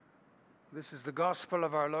This is the gospel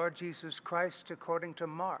of our Lord Jesus Christ according to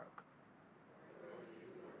Mark.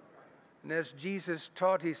 And as Jesus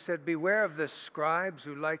taught, he said, "Beware of the scribes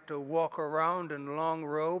who like to walk around in long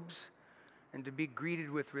robes and to be greeted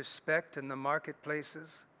with respect in the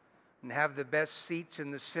marketplaces and have the best seats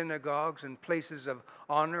in the synagogues and places of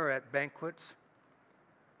honor at banquets.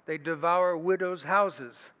 They devour widows'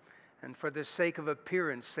 houses and for the sake of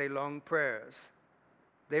appearance say long prayers.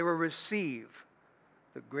 They will receive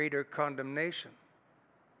the greater condemnation."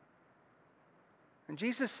 And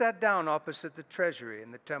Jesus sat down opposite the treasury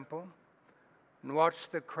in the temple and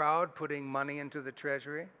watched the crowd putting money into the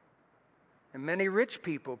treasury. And many rich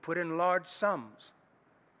people put in large sums.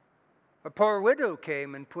 A poor widow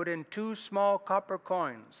came and put in 2 small copper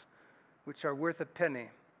coins, which are worth a penny.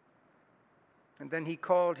 And then he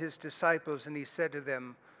called his disciples and he said to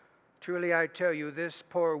them, "Truly I tell you, this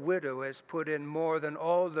poor widow has put in more than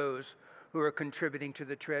all those who are contributing to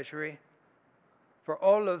the treasury. For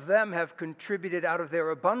all of them have contributed out of their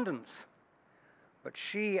abundance, but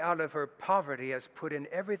she out of her poverty has put in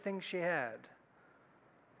everything she had,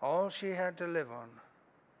 all she had to live on."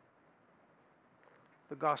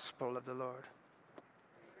 The gospel of the Lord.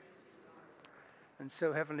 And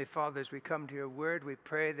so, Heavenly Father, as we come to your word, we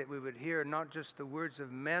pray that we would hear not just the words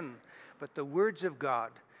of men, but the words of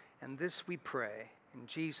God. And this we pray in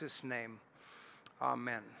Jesus' name.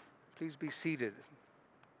 Amen. Please be seated.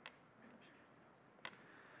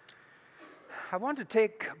 I want to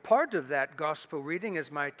take part of that gospel reading as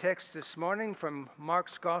my text this morning from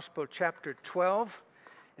Mark's Gospel, chapter 12.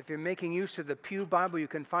 If you're making use of the Pew Bible, you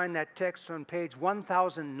can find that text on page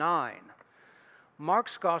 1009.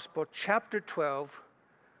 Mark's Gospel, chapter 12,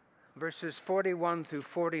 verses 41 through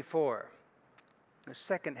 44. The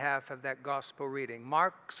second half of that gospel reading.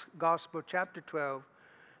 Mark's Gospel, chapter 12,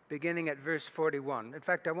 beginning at verse 41. In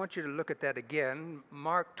fact, I want you to look at that again.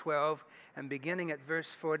 Mark 12, and beginning at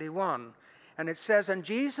verse 41. And it says, "And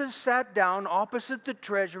Jesus sat down opposite the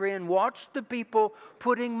treasury and watched the people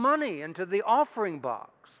putting money into the offering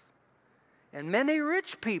box. And many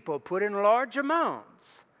rich people put in large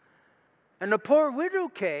amounts. And a poor widow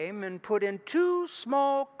came and put in 2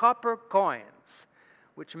 small copper coins,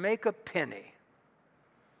 which make a penny.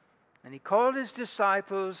 And he called his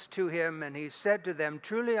disciples to him, and he said to them,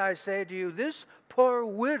 'Truly I say to you, this poor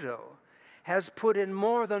widow has put in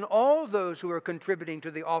more than all those who are contributing to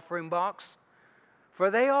the offering box, for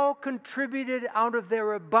they all contributed out of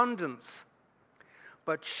their abundance.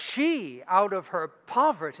 But she, out of her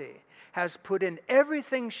poverty, has put in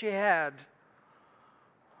everything she had,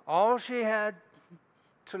 all she had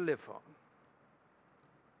to live on.'"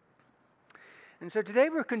 And so today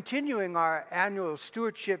we're continuing our annual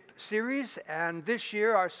stewardship series, and this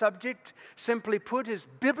year our subject, simply put, is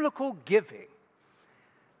biblical giving.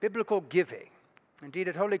 Biblical giving. Indeed,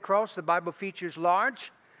 at Holy Cross, the Bible features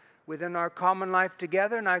large within our common life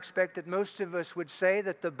together, and I expect that most of us would say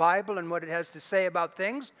that the Bible and what it has to say about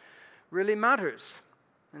things really matters.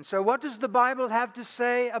 And so what does the Bible have to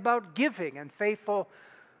say about giving and faithful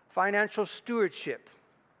financial stewardship?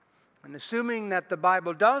 And assuming that the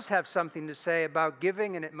Bible does have something to say about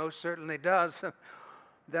giving, and it most certainly does,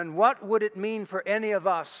 then what would it mean for any of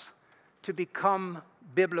us to become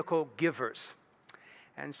biblical givers?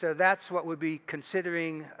 And so that's what we'll be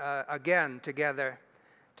considering again together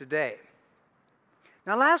today.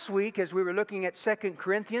 Now, last week, as we were looking at 2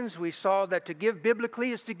 Corinthians, we saw that to give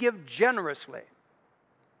biblically is to give generously.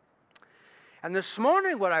 And this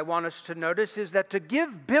morning, what I want us to notice is that to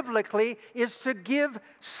give biblically is to give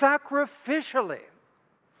sacrificially.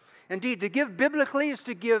 Indeed, to give biblically is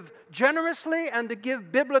to give generously, and to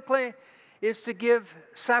give biblically is to give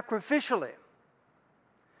sacrificially.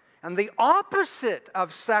 And the opposite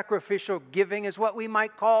of sacrificial giving is what we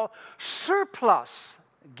might call surplus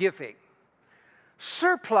giving.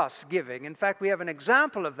 Surplus giving. In fact, we have an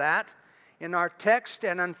example of that in our text,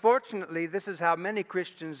 and unfortunately, this is how many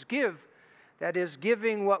Christians give. That is,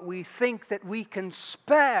 giving what we think that we can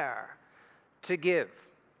spare to give.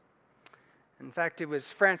 In fact, it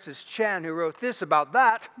was Francis Chan who wrote this about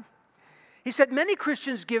that. He said, "Many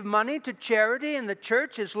Christians give money to charity in the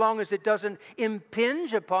church as long as it doesn't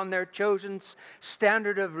impinge upon their chosen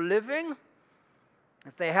standard of living.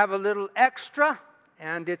 If they have a little extra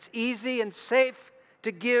and it's easy and safe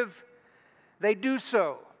to give, they do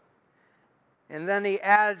so." And then he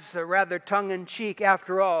adds, rather tongue-in-cheek,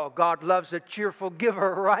 "After all, God loves a cheerful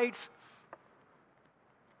giver," right?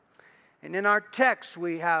 And in our text,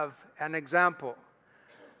 we have an example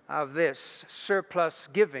of this surplus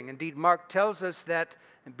giving. Indeed, Mark tells us that,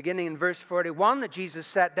 beginning in verse 41, that Jesus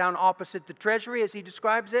sat down opposite the treasury, as he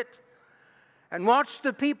describes it, and watched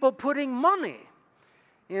the people putting money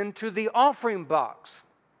into the offering box.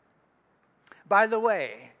 By the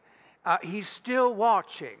way, he's still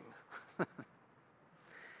watching.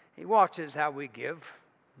 He watches how we give.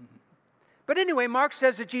 But anyway, Mark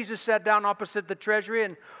says that Jesus sat down opposite the treasury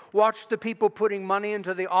and watched the people putting money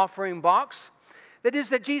into the offering box. That is,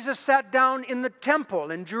 that Jesus sat down in the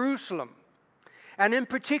temple in Jerusalem, and in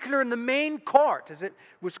particular in the main court, as it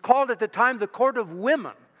was called at the time, the court of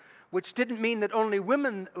women, which didn't mean that only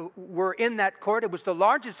women were in that court. It was the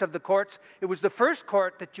largest of the courts. It was the first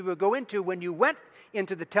court that you would go into when you went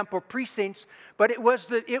into the temple precincts, but it was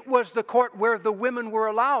the court where the women were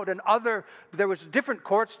allowed, and there was different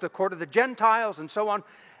courts, the court of the Gentiles and so on,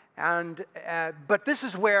 but this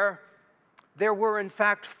is where there were in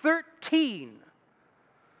fact 13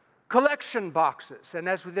 collection boxes, and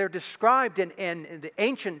as they're described in the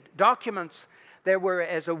ancient documents, there were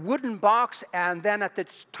as a wooden box, and then at the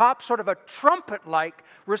top sort of a trumpet-like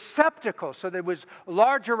receptacle. So there was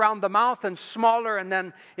large around the mouth and smaller, and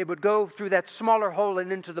then it would go through that smaller hole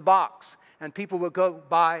and into the box. And people would go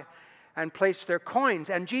by and place their coins.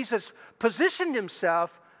 And Jesus positioned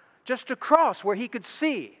himself just across where he could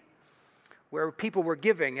see where people were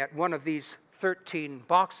giving at one of these 13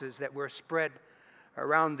 boxes that were spread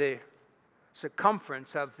around the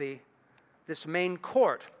circumference of this main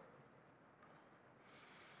court.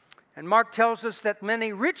 And Mark tells us that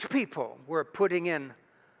many rich people were putting in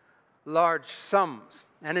large sums.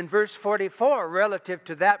 And in verse 44, relative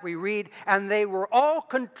to that, we read, and they were all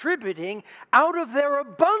contributing out of their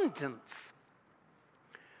abundance.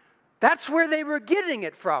 That's where they were getting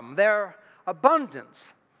it from, their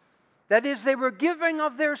abundance. That is, they were giving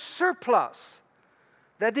of their surplus.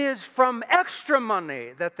 That is, from extra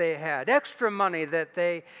money that they had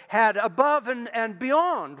above and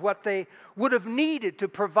beyond what they would have needed to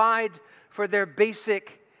provide for their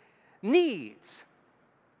basic needs.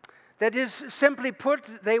 That is, simply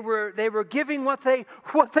put, they were giving what they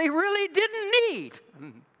really didn't need.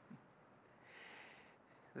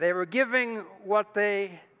 They were giving what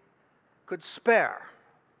they could spare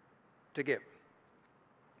to give.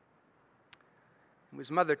 It was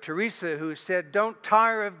Mother Teresa who said, "Don't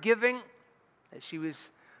tire of giving," as she was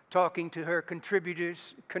talking to her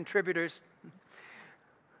contributors.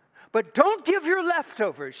 But don't give your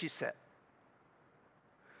leftovers, she said.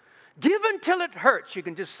 Give until it hurts. You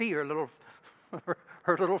can just see her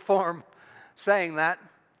little form saying that.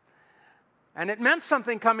 And it meant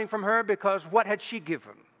something coming from her, because what had she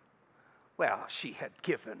given? Well, she had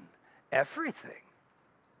given everything.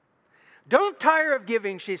 Don't tire of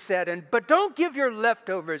giving, she said, but don't give your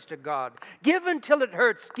leftovers to God. Give until it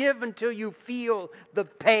hurts. Give until you feel the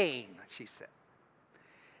pain, she said.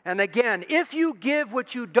 And again, if you give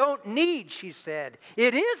what you don't need, she said,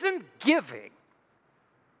 it isn't giving.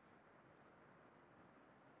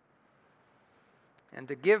 And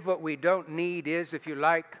to give what we don't need is, if you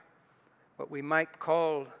like, what we might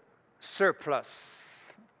call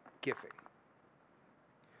surplus giving.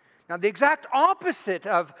 Now, the exact opposite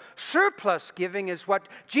of surplus giving is what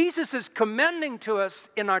Jesus is commending to us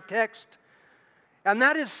in our text, and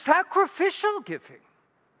that is sacrificial giving.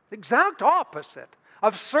 The exact opposite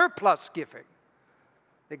of surplus giving.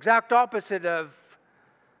 The exact opposite of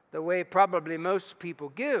the way probably most people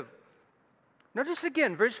give. Notice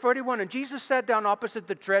again, verse 41, and Jesus sat down opposite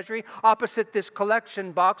the treasury, opposite this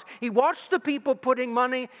collection box. He watched the people putting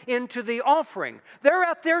money into the offering. They're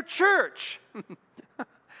at their church.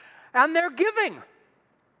 And they're giving.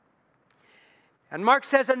 And Mark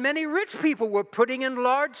says, and many rich people were putting in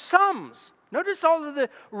large sums. Notice all of the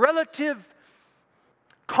relative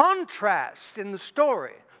contrasts in the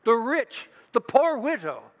story. The rich, the poor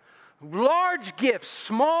widow, large gift,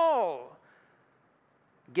 small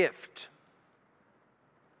gift.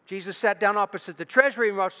 Jesus sat down opposite the treasury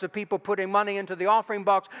and watched the people putting money into the offering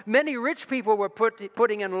box. Many rich people were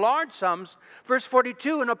putting in large sums. Verse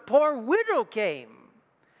 42, and a poor widow came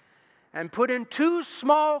and put in 2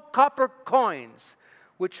 small copper coins,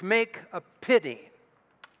 which make a pity.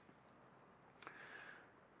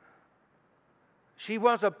 She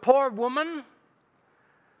was a poor woman.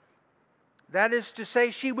 That is to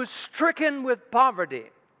say, she was stricken with poverty.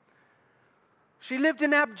 She lived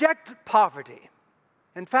in abject poverty.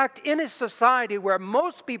 In fact, in a society where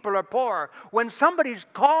most people are poor, when somebody's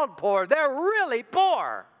called poor, they're really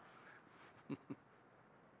poor.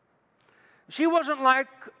 She wasn't like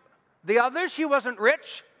the others. She wasn't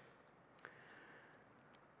rich,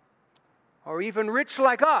 or even rich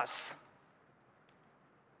like us.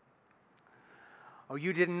 Oh,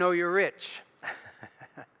 you didn't know you're rich.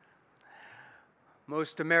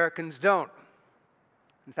 Most Americans don't.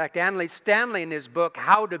 In fact, Andy Stanley, in his book,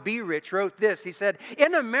 How to Be Rich, wrote this. He said,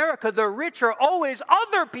 in America, the rich are always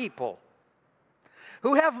other people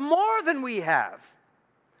who have more than we have.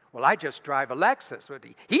 Well, I just drive a Lexus.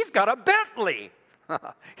 He's got a Bentley.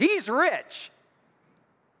 He's rich.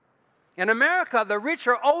 In America, the rich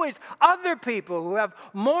are always other people who have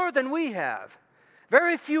more than we have.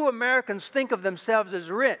 Very few Americans think of themselves as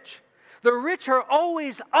rich. The rich are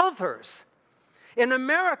always others. In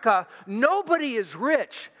America, nobody is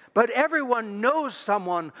rich, but everyone knows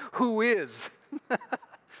someone who is.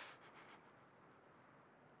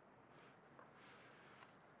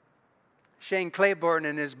 Shane Claiborne,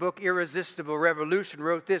 in his book Irresistible Revolution,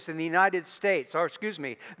 wrote this: the United States,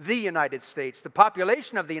 the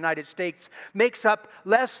population of the United States makes up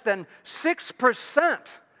less than 6%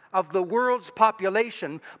 of the world's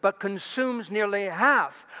population, but consumes nearly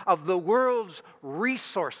half of the world's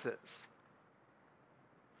resources.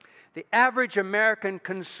 The average American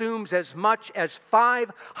consumes as much as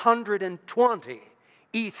 520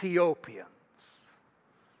 Ethiopians.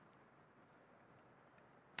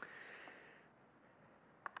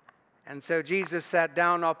 And so Jesus sat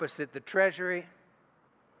down opposite the treasury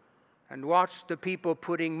and watched the people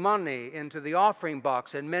putting money into the offering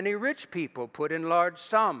box, and many rich people put in large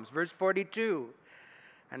sums. Verse 42,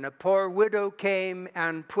 and a poor widow came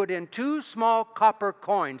and put in 2 small copper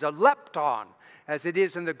coins, a lepton, as it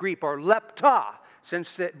is in the Greek, or lepta,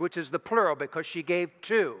 which is the plural, because she gave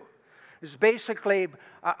 2. It's basically,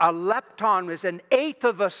 a lepton is 1/8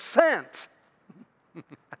 of a cent.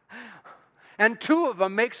 And 2 of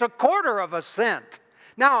them makes 1/4 of a cent.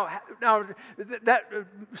 Now that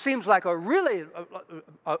seems like a really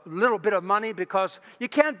a little bit of money, because you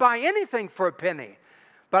can't buy anything for a penny.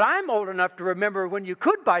 But I'm old enough to remember when you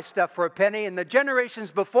could buy stuff for a penny, and the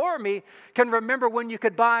generations before me can remember when you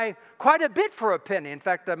could buy quite a bit for a penny. In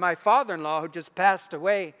fact, my father-in-law, who just passed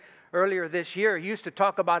away earlier this year, he used to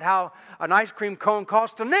talk about how an ice cream cone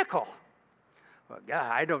cost a nickel. Well, yeah,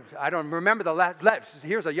 I don't remember the last.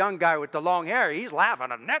 Here's a young guy with the long hair. He's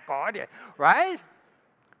laughing, a nickel, right?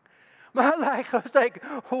 I was like,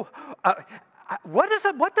 what does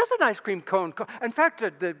an ice cream cone cost? In fact,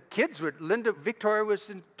 the kids Victoria was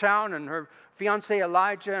in town, and her fiance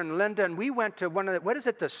Elijah and Linda, and we went to one of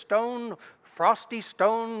the frosty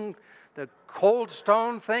stone, the cold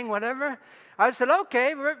stone thing, whatever. I said,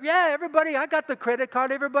 okay, yeah, everybody, I got the credit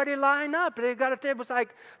card, everybody line up. They got it was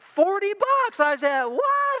like $40. I said,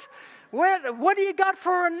 what? What do you got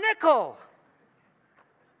for a nickel?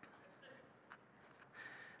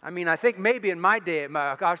 I mean, I think maybe in my day,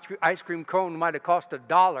 my ice cream cone might have cost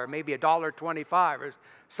 $1, maybe $1.25 or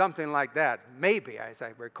something like that. Maybe, as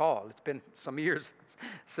I recall. It's been some years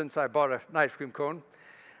since I bought an ice cream cone.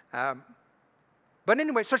 But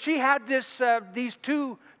anyway, so she had this lepton,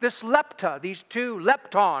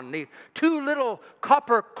 the 2 little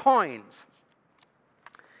copper coins.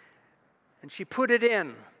 And she put it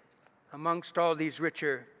in amongst all these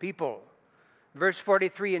richer people. Verse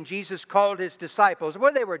 43, and Jesus called his disciples.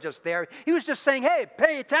 Well, they were just there. He was just saying, hey,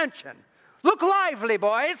 pay attention. Look lively,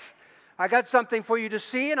 boys. I got something for you to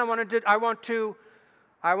see, and I want to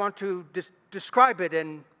describe it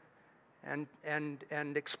and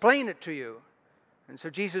explain it to you. And so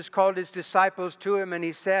Jesus called his disciples to him, and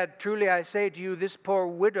he said, truly I say to you, this poor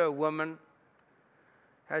widow woman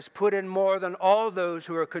has put in more than all those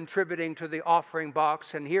who are contributing to the offering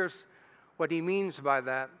box. And here's what he means by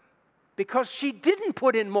that. Because she didn't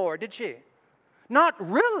put in more, did she? Not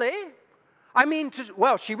really. I mean,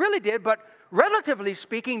 she really did, but relatively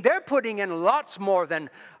speaking, they're putting in lots more than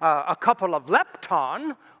a couple of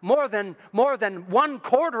lepton, more than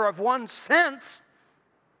 1/4 of 1 cent.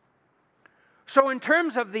 So in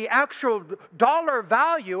terms of the actual dollar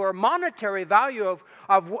value or monetary value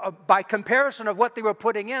of by comparison of what they were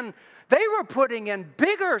putting in, they were putting in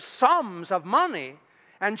bigger sums of money,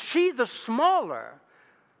 and she the smaller.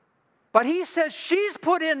 But he says she's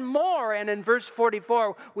put in more, and in verse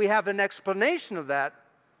 44 we have an explanation of that.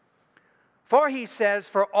 For he says,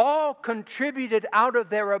 for all contributed out of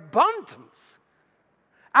their abundance,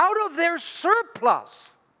 out of their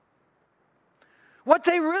surplus. What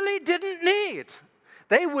they really didn't need.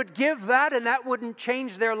 They would give that, and that wouldn't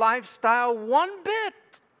change their lifestyle one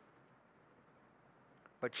bit.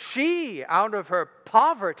 But she, out of her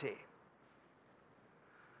poverty.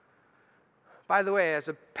 By the way, as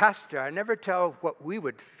a pastor, I never tell what we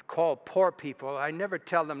would call poor people, I never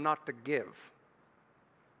tell them not to give.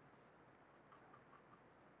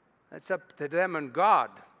 That's up to them and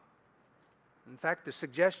God. In fact, the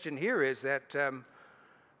suggestion here is that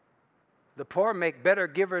the poor make better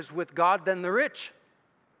givers with God than the rich.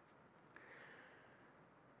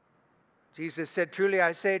 Jesus said, "Truly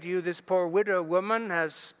I say to you, this poor widow woman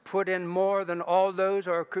has put in more than all those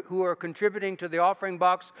who are contributing to the offering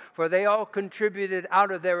box, for they all contributed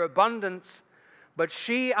out of their abundance. But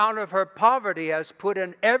she, out of her poverty, has put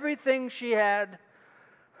in everything she had,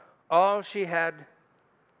 all she had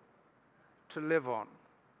to live on."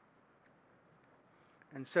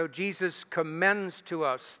 And so Jesus commends to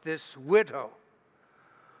us this widow.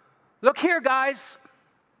 Look here, guys.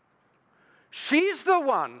 She's the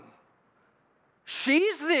one.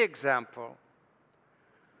 She's the example.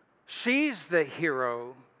 She's the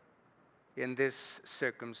hero in this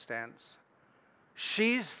circumstance.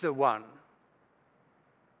 She's the one.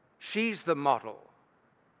 She's the model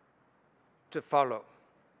to follow.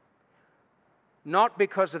 Not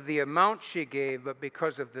because of the amount she gave, but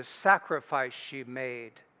because of the sacrifice she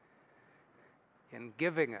made in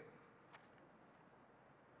giving it.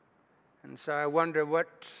 And so I wonder,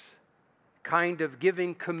 what kind of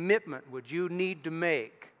giving commitment would you need to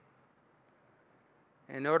make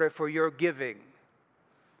in order for your giving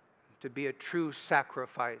to be a true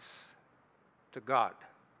sacrifice to God?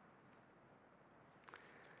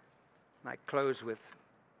 I close with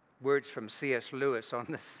words from C.S. Lewis on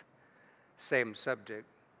this same subject.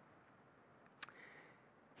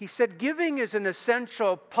 He said, "Giving is an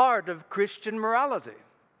essential part of Christian morality."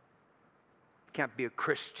 You can't be a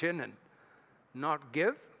Christian and not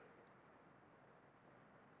give.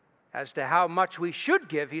 As to how much we should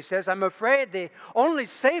give, he says, "I'm afraid the only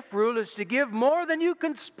safe rule is to give more than you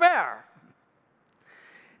can spare."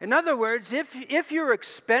 In other words, if your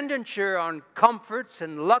expenditure on comforts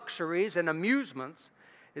and luxuries and amusements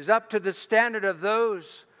is up to the standard of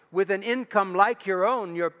those with an income like your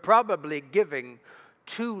own, you're probably giving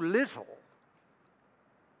too little.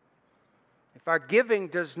 If our giving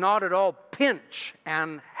does not at all pinch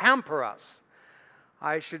and hamper us,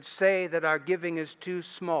 I should say that our giving is too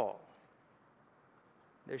small.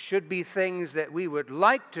 There should be things that we would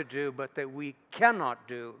like to do, but that we cannot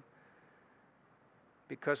do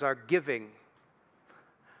because our giving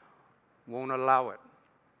won't allow it.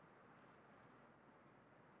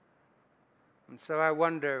 And so I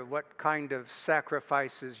wonder what kind of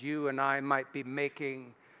sacrifices you and I might be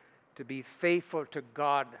making to be faithful to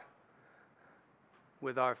God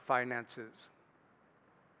with our finances.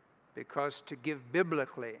 Because to give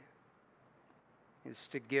biblically is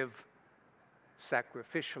to give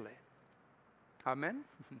sacrificially. Amen?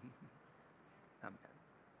 Amen.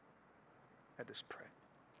 Let us pray.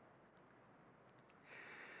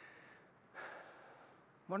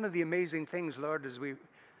 One of the amazing things, Lord, as we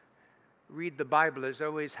read the Bible is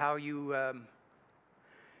always how you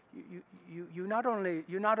not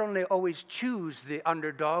only always choose the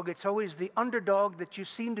underdog, it's always the underdog that you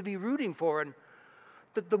seem to be rooting for, and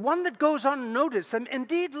the one that goes unnoticed. And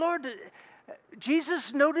indeed, Lord,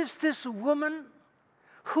 Jesus noticed this woman.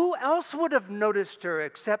 Who else would have noticed her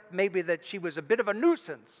except maybe that she was a bit of a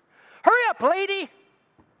nuisance? Hurry up, lady!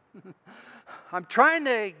 I'm trying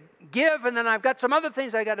to give, and then I've got some other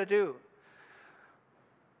things I got to do.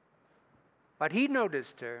 But he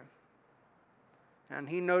noticed her, and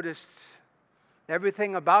he noticed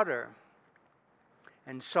everything about her,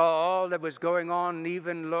 and saw all that was going on,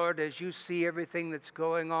 even, Lord, as you see everything that's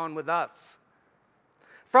going on with us,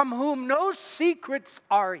 from whom no secrets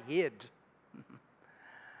are hid.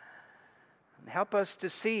 And help us to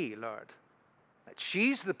see, Lord, that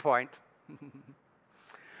she's the point.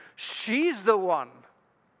 She's the one.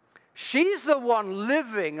 She's the one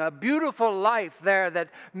living a beautiful life there that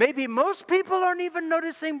maybe most people aren't even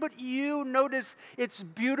noticing, but you notice it's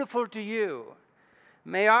beautiful to you.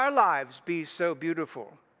 May our lives be so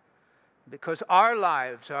beautiful, because our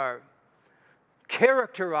lives are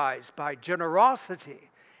characterized by generosity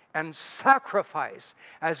and sacrifice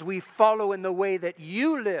as we follow in the way that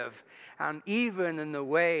you live, and even in the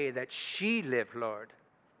way that she lived, Lord.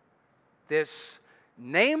 This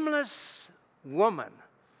nameless woman,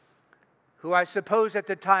 who I suppose at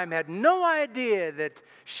the time had no idea that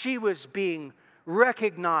she was being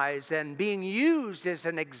recognized and being used as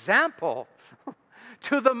an example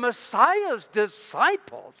to the Messiah's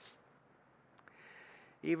disciples,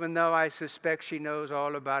 even though I suspect she knows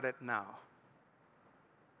all about it now.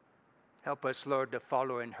 Help us, Lord, to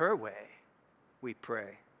follow in her way, we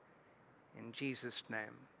pray. In Jesus'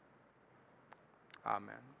 name,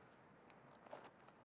 amen.